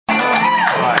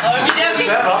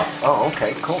that up. Oh,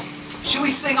 okay, cool. Should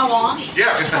we sing along?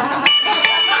 Yes.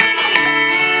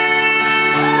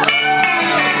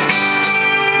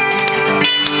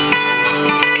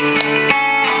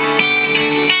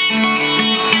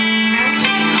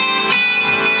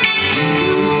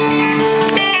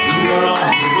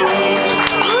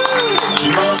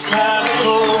 You must have a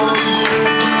goal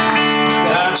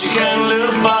that you can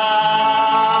live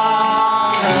by,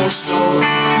 so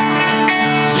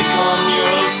become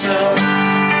yourself,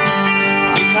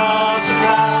 because the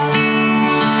past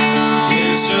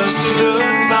is just a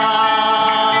goodbye.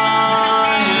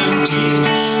 And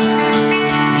teach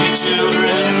your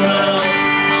children well,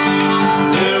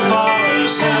 their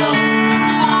father's help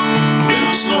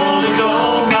will slowly go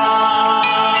by.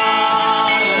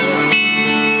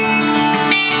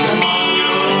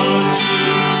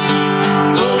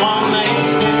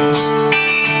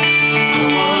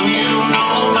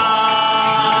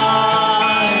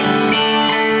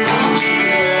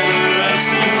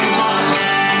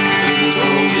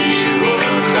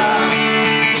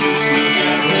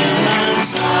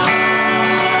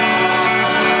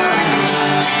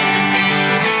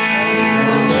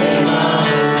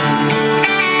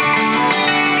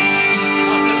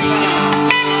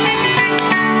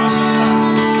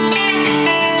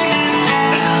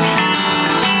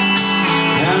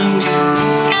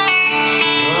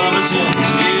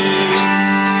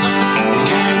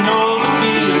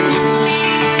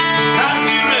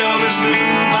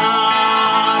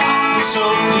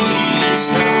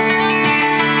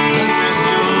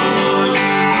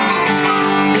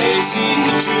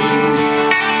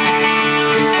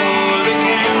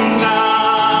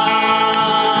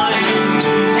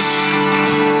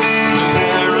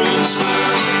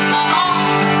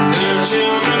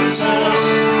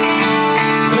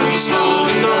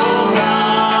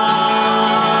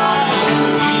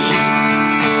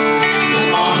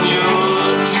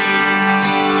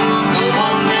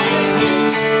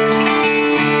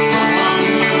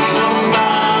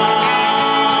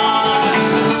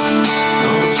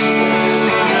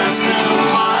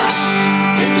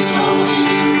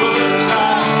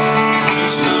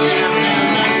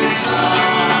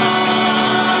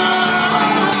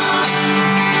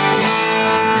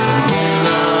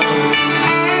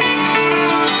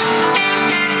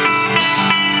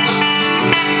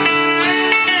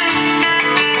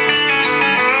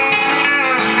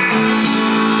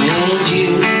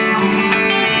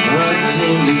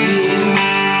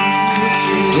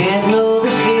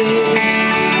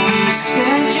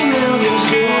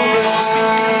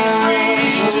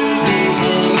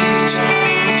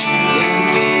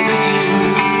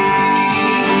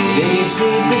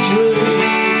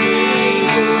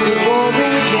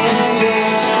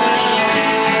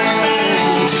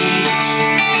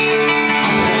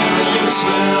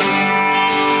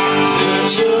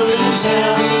 Children's